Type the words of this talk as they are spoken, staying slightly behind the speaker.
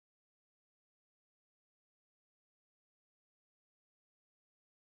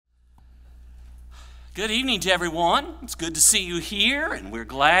Good evening to everyone. It's good to see you here, and we're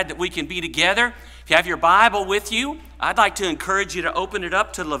glad that we can be together. If you have your Bible with you, I'd like to encourage you to open it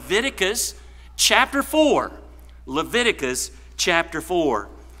up to Leviticus chapter 4. Leviticus chapter 4.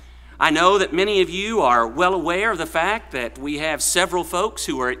 I know that many of you are well aware of the fact that we have several folks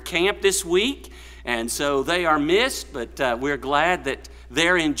who are at camp this week, and so they are missed, but we're glad that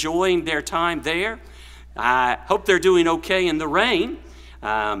they're enjoying their time there. I hope they're doing okay in the rain.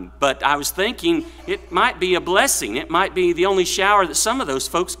 But I was thinking it might be a blessing. It might be the only shower that some of those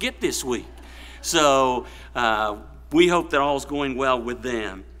folks get this week. So we hope that all's going well with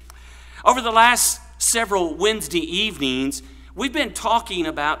them. Over the last several Wednesday evenings, we've been talking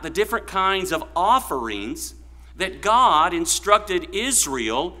about the different kinds of offerings that God instructed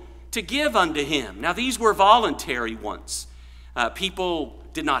Israel to give unto him. Now, these were voluntary ones. People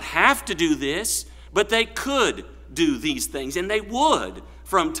did not have to do this, but they could do these things, and they would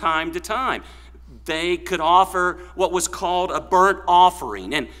from time to time. They could offer what was called a burnt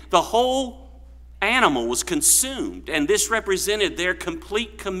offering, and the whole animal was consumed, and this represented their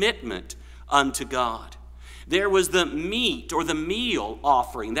complete commitment unto God. There was the meat or the meal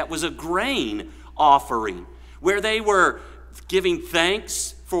offering. That was a grain offering, where they were giving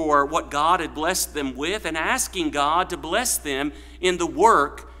thanks for what God had blessed them with and asking God to bless them in the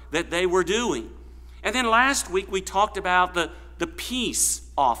work that they were doing. And then last week we talked about the peace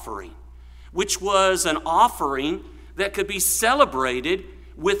offering, which was an offering that could be celebrated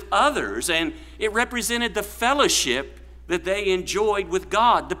with others, and it represented the fellowship that they enjoyed with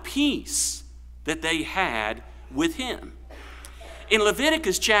God, the peace that they had with him. In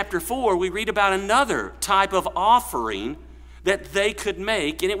Leviticus chapter 4, we read about another type of offering that they could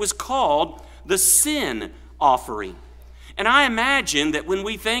make, and it was called the sin offering. And I imagine that when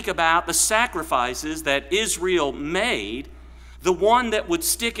we think about the sacrifices that Israel made, the one that would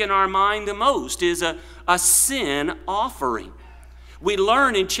stick in our mind the most is a sin offering. We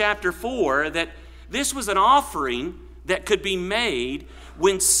learn in chapter 4 that this was an offering that could be made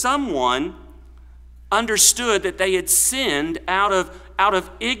when someone understood that they had sinned out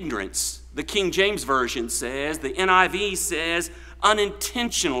of ignorance. The King James Version says, the NIV says,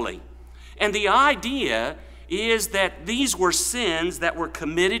 unintentionally. And the idea is that these were sins that were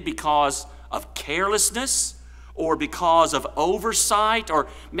committed because of carelessness or because of oversight or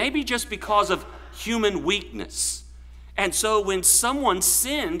maybe just because of human weakness. And so when someone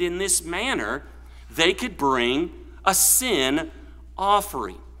sinned in this manner, they could bring a sin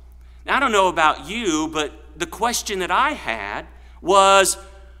offering. Now, I don't know about you, but the question that I had was,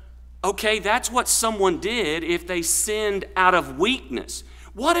 okay, that's what someone did if they sinned out of weakness.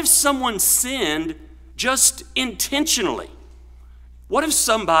 What if someone sinned just intentionally? What if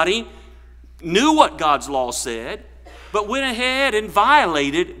somebody knew what God's law said, but went ahead and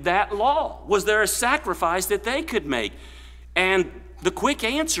violated that law? Was there a sacrifice that they could make? And the quick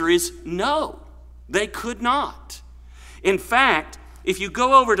answer is no, they could not. In fact, if you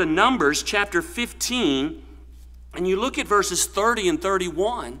go over to Numbers chapter 15 and you look at verses 30 and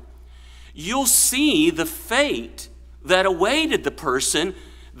 31, you'll see the fate that awaited the person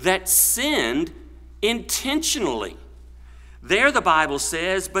that sinned intentionally. There the Bible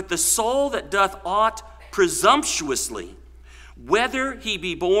says, but the soul that doth aught presumptuously, whether he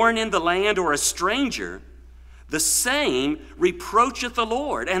be born in the land or a stranger, the same reproacheth the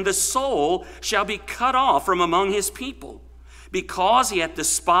Lord, and the soul shall be cut off from among his people, because he hath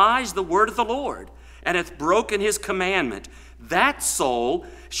despised the word of the Lord, and hath broken his commandment. That soul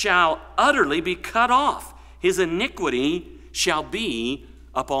shall utterly be cut off. His iniquity shall be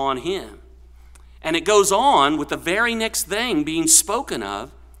upon him. And it goes on with the very next thing being spoken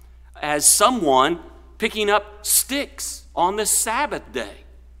of as someone picking up sticks on the Sabbath day.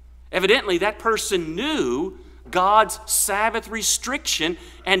 Evidently, that person knew God's Sabbath restriction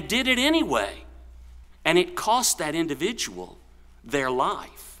and did it anyway. And it cost that individual their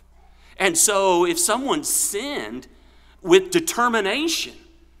life. And so if someone sinned with determination,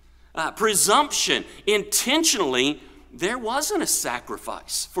 presumption, intentionally, there wasn't a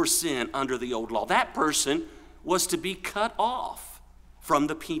sacrifice for sin under the old law. That person was to be cut off from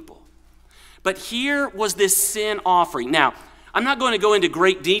the people. But here was this sin offering. Now, I'm not going to go into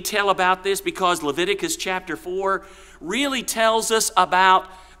great detail about this because Leviticus chapter 4 really tells us about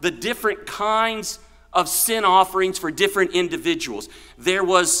the different kinds of sin offerings for different individuals. There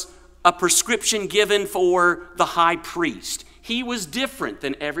was a prescription given for the high priest. He was different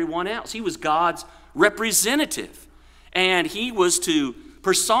than everyone else. He was God's representative. And he was to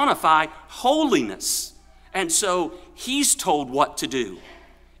personify holiness. And so he's told what to do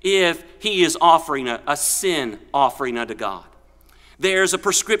if he is offering a sin offering unto God. There's a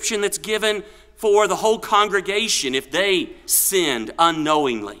prescription that's given for the whole congregation if they sinned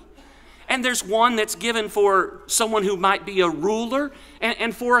unknowingly. And there's one that's given for someone who might be a ruler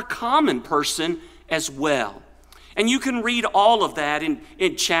and for a common person as well. And you can read all of that in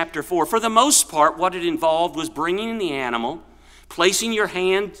chapter 4. For the most part, what it involved was bringing the animal, placing your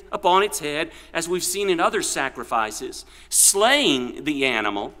hand upon its head, as we've seen in other sacrifices, slaying the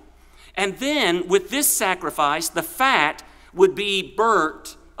animal, and then with this sacrifice, the fat would be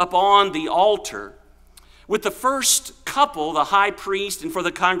burnt upon the altar. With the first couple, the high priest and for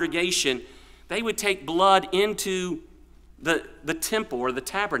the congregation, they would take blood into the temple or the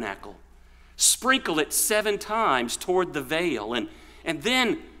tabernacle, sprinkle it 7 times toward the veil, and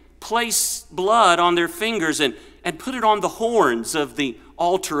then place blood on their fingers and put it on the horns of the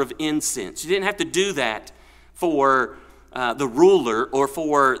altar of incense. You didn't have to do that for the ruler or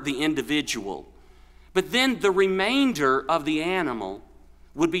for the individual. But then the remainder of the animal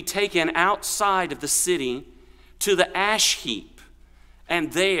would be taken outside of the city to the ash heap,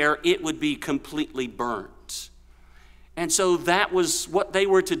 and there it would be completely burnt. And so that was what they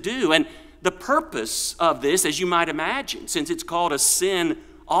were to do. And the purpose of this, as you might imagine, since it's called a sin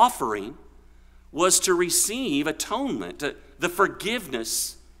offering, was to receive atonement, the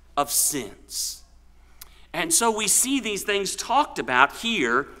forgiveness of sins. And so we see these things talked about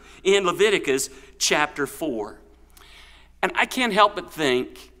here in Leviticus chapter 4. And I can't help but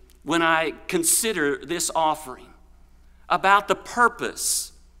think, when I consider this offering, about the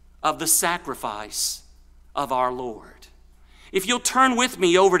purpose of the sacrifice of our Lord. If you'll turn with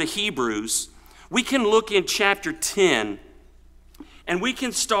me over to Hebrews, we can look in chapter 10, and we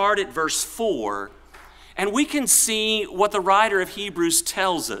can start at verse 4, and we can see what the writer of Hebrews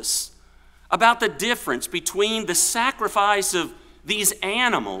tells us about the difference between the sacrifice of these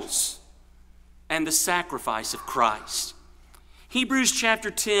animals and the sacrifice of Christ. Hebrews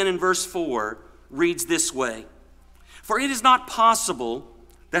chapter 10 and verse 4 reads this way: "For it is not possible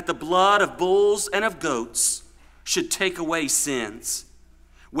that the blood of bulls and of goats should take away sins.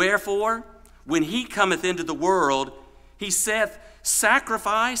 Wherefore, when he cometh into the world, he saith,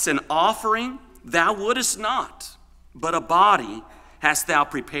 Sacrifice and offering thou wouldest not, but a body hast thou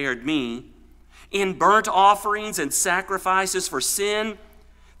prepared me. In burnt offerings and sacrifices for sin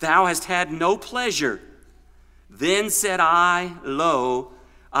thou hast had no pleasure. Then said I, Lo,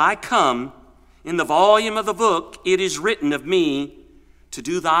 I come. In the volume of the book it is written of me, to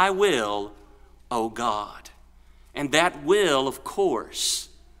do thy will, O God." And that will, of course,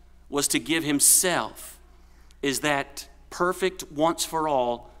 was to give himself as that perfect, once for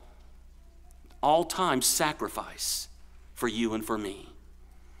all time sacrifice for you and for me.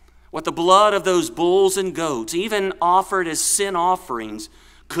 What the blood of those bulls and goats, even offered as sin offerings,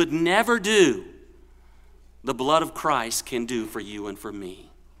 could never do, the blood of Christ can do for you and for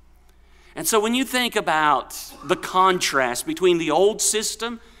me. And so when you think about the contrast between the old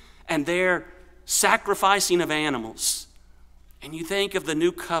system and their sacrificing of animals, and you think of the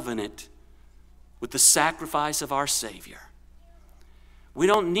new covenant with the sacrifice of our Savior, we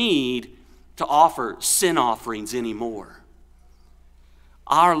don't need to offer sin offerings anymore.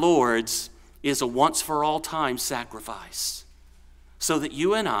 Our Lord's is a once-for-all time sacrifice so that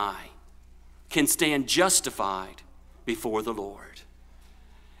you and I can stand justified before the Lord.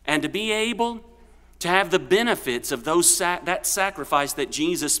 And to be able to have the benefits of that sacrifice that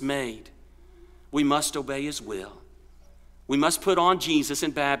Jesus made, we must obey his will. We must put on Jesus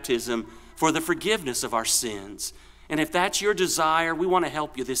in baptism for the forgiveness of our sins. And if that's your desire, we want to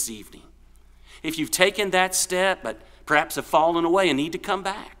help you this evening. If you've taken that step but perhaps have fallen away and need to come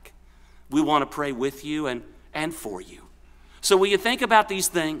back, we want to pray with you and for you. So will you think about these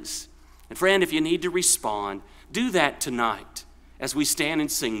things? And friend, if you need to respond, do that tonight as we stand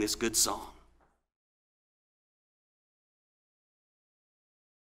and sing this good song.